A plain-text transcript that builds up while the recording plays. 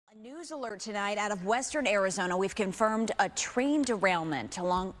News alert tonight out of western Arizona. We've confirmed a train derailment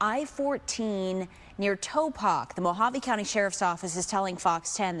along I-14 near Topok. The Mojave County Sheriff's Office is telling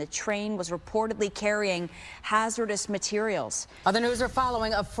Fox 10 the train was reportedly carrying hazardous materials. Other news are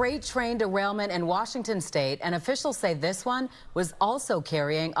following a freight train derailment in Washington state, and officials say this one was also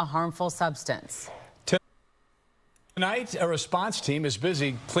carrying a harmful substance. Tonight, a response team is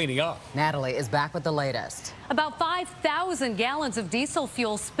busy cleaning up. Natalie is back with the latest. About 5,000 gallons of diesel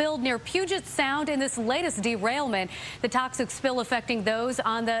fuel spilled near Puget Sound in this latest derailment. The toxic spill affecting those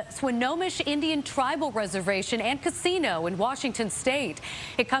on the Swinomish Indian Tribal Reservation and Casino in Washington state.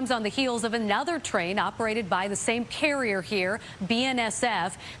 It comes on the heels of another train operated by the same carrier here,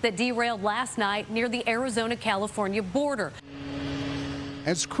 BNSF, that derailed last night near the Arizona-California border.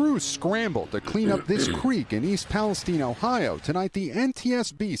 As crews scramble to clean up this creek in East Palestine, Ohio, tonight the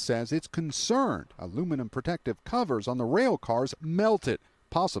NTSB says it's concerned aluminum protective covers on the rail cars melted,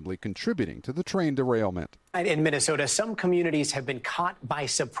 possibly contributing to the train derailment. In Minnesota, some communities have been caught by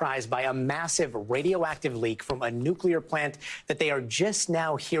surprise by a massive radioactive leak from a nuclear plant that they are just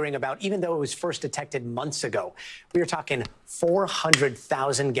now hearing about, even though it was first detected months ago. We are talking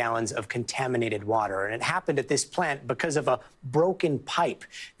 400,000 gallons of contaminated water, and it happened at this plant because of a broken pipe.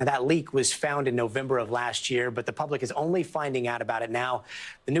 Now, that leak was found in November of last year, but the public is only finding out about it now.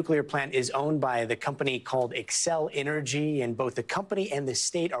 The nuclear plant is owned by the company called Xcel Energy, and both the company and the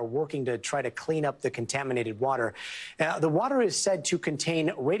state are working to try to clean up the contaminated water. Now, the water is said to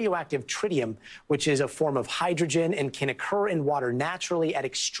contain radioactive tritium, which is a form of hydrogen and can occur in water naturally at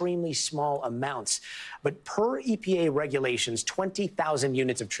extremely small amounts. But per EPA regulations, 20,000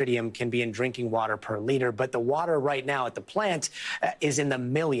 units of tritium can be in drinking water per liter. But the water right now at the plant is in the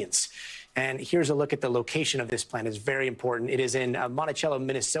millions. And here's a look at the location of this plant. It's very important. It is in Monticello,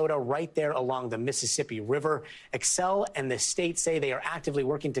 Minnesota, right there along the Mississippi River. Xcel and the state say they are actively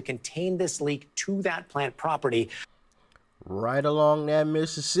working to contain this leak to that plant property. Right along that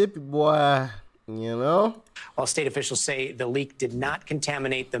Mississippi, boy, you know? While state officials say the leak did not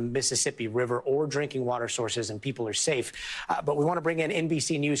contaminate the Mississippi River or drinking water sources and people are safe. But we want to bring in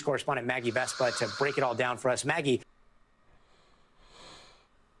NBC News correspondent Maggie Vespa to break it all down for us. Maggie.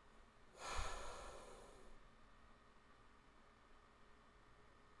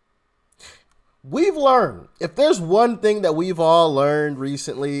 We've learned, if there's one thing that we've all learned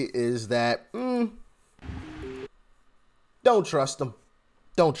recently, is that don't trust them.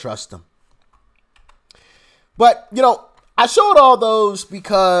 Don't trust them. But, you know, I showed all those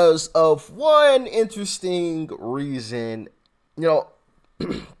because of one interesting reason. You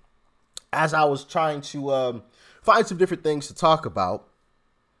know, as I was trying to find some different things to talk about,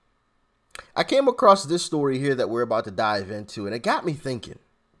 I came across this story here that we're about to dive into, and it got me thinking.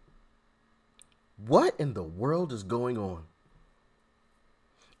 What in the world is going on?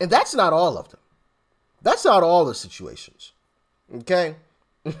 And that's not all of them. That's not all the situations. Okay?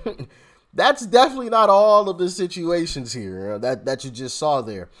 That's definitely not all of the situations here that you just saw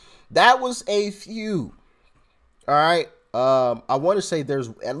there. That was a few. All right? I want to say there's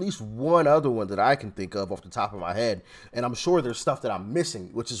at least one other one that I can think of off the top of my head. And I'm sure there's stuff that I'm missing,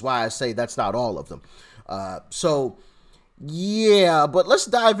 which is why I say that's not all of them. Yeah, but let's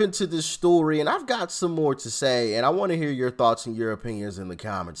dive into this story, and I've got some more to say, and I want to hear your thoughts and your opinions in the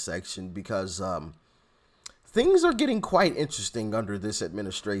comment section because things are getting quite interesting under this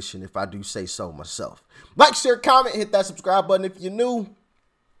administration, if I do say so myself. Like, share, comment, hit that subscribe button if you're new,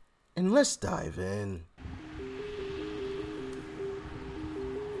 and let's dive in.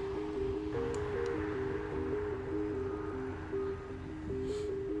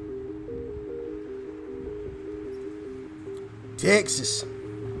 Texas.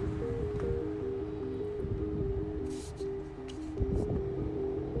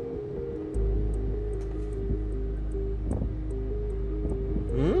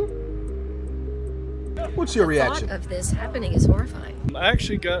 What's your reaction? The thought of this happening is horrifying. I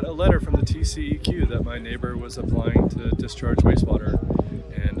actually got a letter from the TCEQ that my neighbor was applying to discharge wastewater,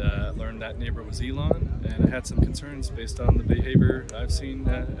 and learned that neighbor was Elon, and I had some concerns based on the behavior I've seen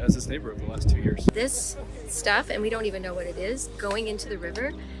as his neighbor over the last 2 years. This stuff, and we don't even know what it is, going into the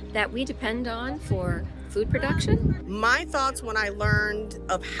river that we depend on for food production. My thoughts when I learned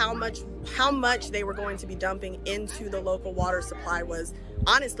of how much they were going to be dumping into the local water supply was,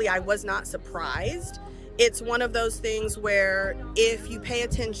 honestly, I was not surprised. It's one of those things where if you pay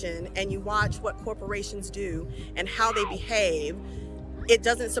attention and you watch what corporations do and how they behave, it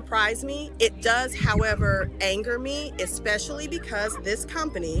doesn't surprise me. It does, however, anger me, especially because this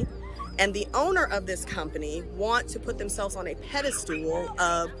company And the owner of this company want to put themselves on a pedestal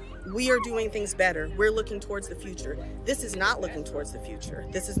of, we are doing things better. We're looking towards the future. This is not looking towards the future.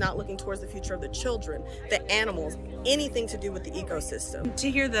 This is not looking towards the future of the children, the animals, anything to do with the ecosystem. To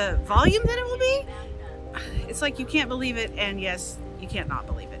hear the volume that it will be, it's like you can't believe it, and yes, you can't not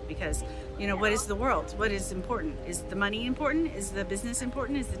believe it, because, you know, what is the world? What is important? Is the money important? Is the business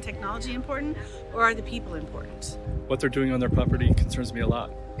important? Is the technology important? Or are the people important? What they're doing on their property concerns me a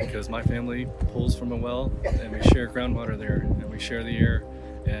lot, because my family pulls from a well, and we share groundwater there, and we share the air,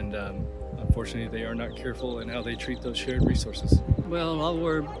 and unfortunately they are not careful in how they treat those shared resources. Well, I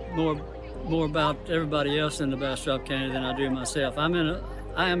worry more about everybody else in the Bastrop County than I do myself. I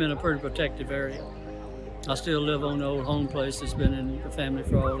am in a pretty protective area. I still live on the old home place that's been in the family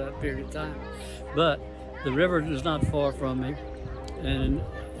for all that period of time. But the river is not far from me, and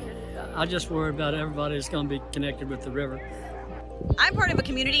I just worry about everybody that's going to be connected with the river. I'm part of a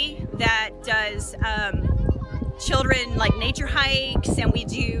community that does children like nature hikes, and we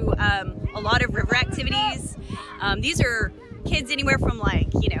do a lot of river activities. These are kids anywhere from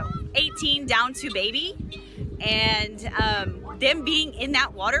 18 down to baby, and them being in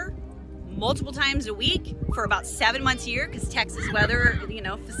that water multiple times a week for about 7 months a year, because Texas weather,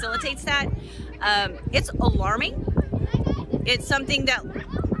 facilitates that. It's alarming. It's something that,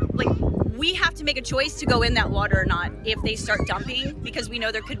 we have to make a choice to go in that water or not if they start dumping, because we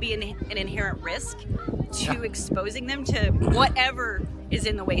know there could be an inherent risk to exposing them to whatever is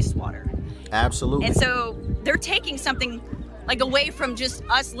in the wastewater. Absolutely. And so they're taking something away from just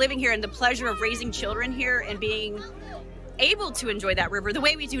us living here and the pleasure of raising children here and being able to enjoy that river the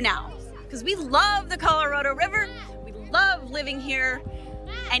way we do now. Because we love the Colorado River, we love living here,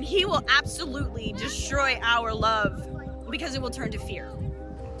 and he will absolutely destroy our love because it will turn to fear.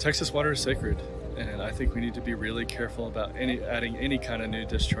 Texas water is sacred, and I think we need to be really careful about adding any kind of new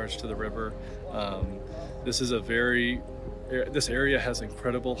discharge to the river. This area has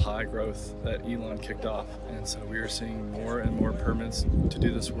incredible high growth that Elon kicked off, and so we are seeing more and more permits to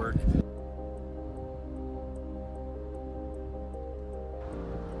do this work.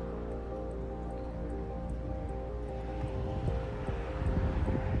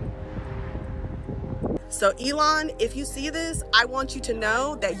 So Elon, if you see this, I want you to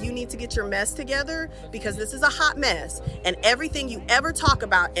know that you need to get your mess together, because this is a hot mess, and everything you ever talk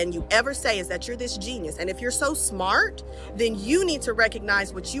about and you ever say is that you're this genius. And if you're so smart, then you need to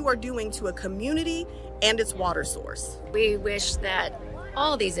recognize what you are doing to a community and its water source. We wish that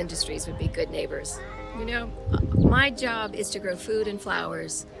all these industries would be good neighbors. My job is to grow food and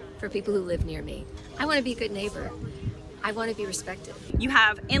flowers for people who live near me. I want to be a good neighbor. I want to be respected. You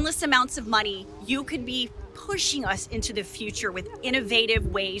have endless amounts of money. You could be pushing us into the future with innovative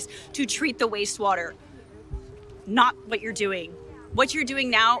ways to treat the wastewater. Not what you're doing. What you're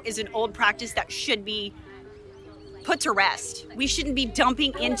doing now is an old practice that should be put to rest. We shouldn't be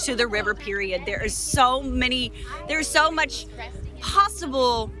dumping into the river, period. There's so much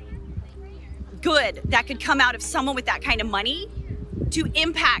possible good that could come out of someone with that kind of money to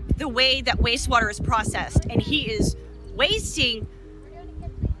impact the way that wastewater is processed. And he is wasting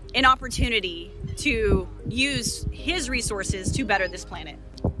an opportunity to use his resources to better this planet.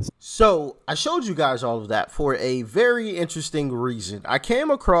 So I showed you guys all of that for a very interesting reason. I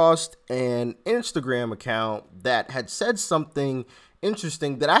came across an Instagram account that had said something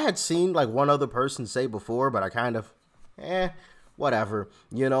interesting that I had seen one other person say before, but I kind of, whatever.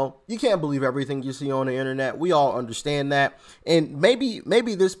 You can't believe everything you see on the internet. We all understand that. And maybe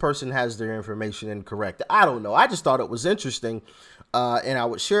this person has their information incorrect. I don't know. I just thought it was interesting, and I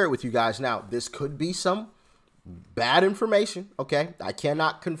would share it with you guys. Now, this could be some bad information, okay? I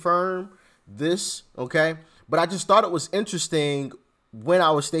cannot confirm this, okay? But I just thought it was interesting when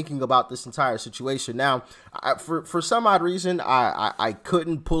I was thinking about this entire situation. Now, for some odd reason, I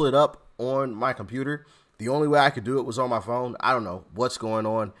couldn't pull it up on my computer. The only way I could do it was on my phone. I don't know what's going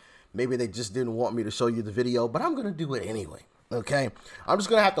on. Maybe they just didn't want me to show you the video, but I'm going to do it anyway, okay? I'm just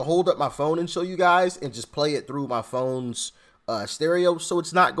going to have to hold up my phone and show you guys and just play it through my phone's stereo, so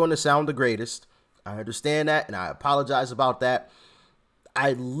it's not going to sound the greatest. I understand that, and I apologize about that.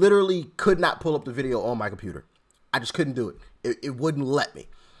 I literally could not pull up the video on my computer. I just couldn't do it. It wouldn't let me.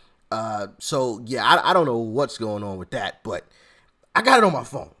 So, yeah, I don't know what's going on with that, but I got it on my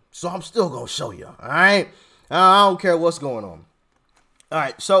phone. So I'm still going to show you, all right? I don't care what's going on. All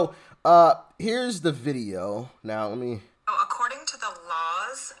right, so here's the video. Now, let me... According to the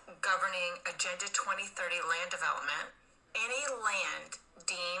laws governing Agenda 2030 land development, any land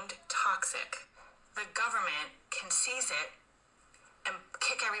deemed toxic, the government can seize it and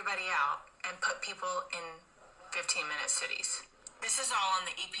kick everybody out and put people in 15-minute cities. This is all on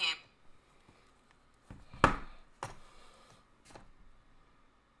the EPA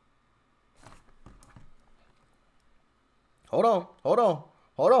Hold on.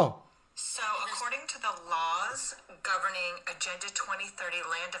 So, according to the laws governing Agenda 2030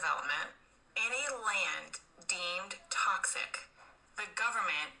 land development, any land deemed toxic, the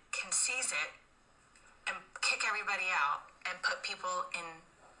government can seize it and kick everybody out and put people in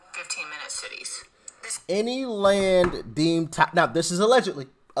 15-minute cities. Any land deemed now, this is allegedly.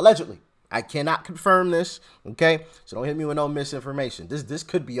 I cannot confirm this, okay? So don't hit me with no misinformation. This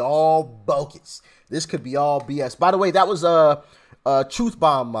could be all bogus. This could be all BS. By the way, that was Truth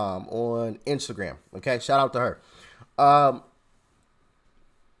Bomb Mom on Instagram, okay? Shout out to her.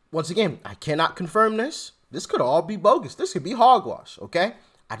 Once again, I cannot confirm this. This could all be bogus. This could be hogwash, okay?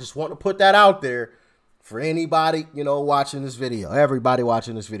 I just want to put that out there for anybody, watching this video, everybody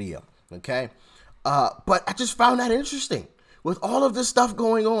watching this video, okay? But I just found that interesting. With all of this stuff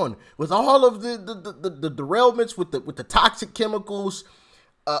going on, with all of the derailments with the toxic chemicals,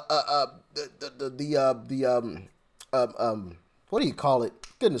 what do you call it?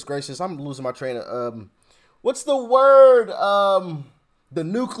 Goodness gracious, I'm losing my train of what's the word? The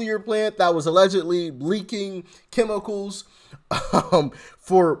nuclear plant that was allegedly leaking chemicals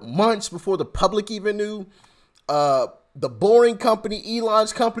for months before the public even knew. The Boring Company,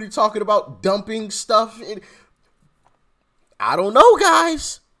 Elon's company, talking about dumping stuff in. I don't know,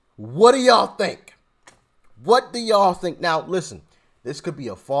 guys. What do y'all think? What do y'all think? Now, listen, this could be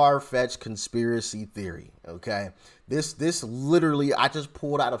a far-fetched conspiracy theory, okay? This literally, I just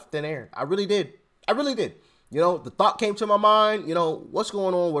pulled out of thin air. I really did. The thought came to my mind, what's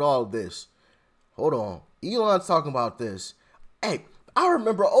going on with all of this? Hold on. Elon's talking about this. Hey, I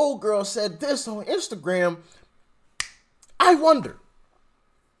remember old girl said this on Instagram. I wonder.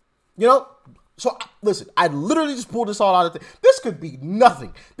 So, listen, I literally just pulled this all out of this could be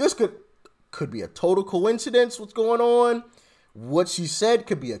nothing. This could be a total coincidence what's going on. What she said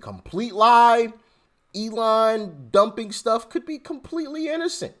could be a complete lie. Elon dumping stuff could be completely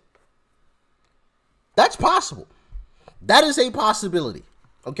innocent. That's possible. That is a possibility.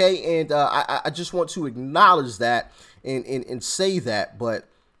 Okay, and I just want to acknowledge that and say that. But,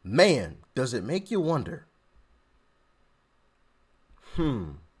 man, does it make you wonder?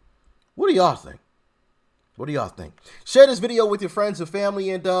 What do y'all think? What do y'all think? Share this video with your friends and family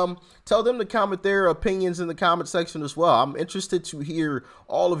and tell them to comment their opinions in the comment section as well. I'm interested to hear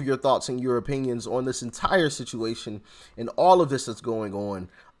all of your thoughts and your opinions on this entire situation and all of this that's going on.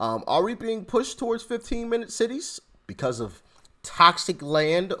 Are we being pushed towards 15-minute cities because of toxic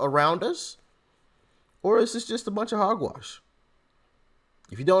land around us? Or is this just a bunch of hogwash?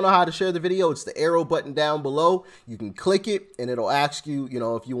 If you don't know how to share the video, it's the arrow button down below. You can click it and it'll ask you,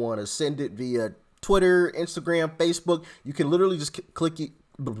 if you want to send it via Twitter, Instagram, Facebook. You can literally just click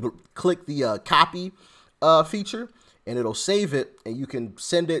the copy feature and it'll save it and you can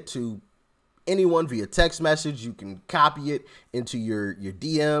send it to anyone via text message. You can copy it into your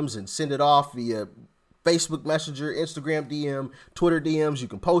DMs and send it off via Facebook Messenger, Instagram DM, Twitter DMs. You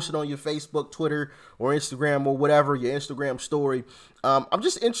can post it on your Facebook, Twitter, or Instagram or whatever, your Instagram story. I'm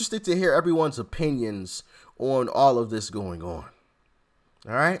just interested to hear everyone's opinions on all of this going on.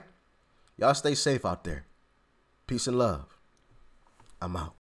 All right? Y'all stay safe out there. Peace and love. I'm out.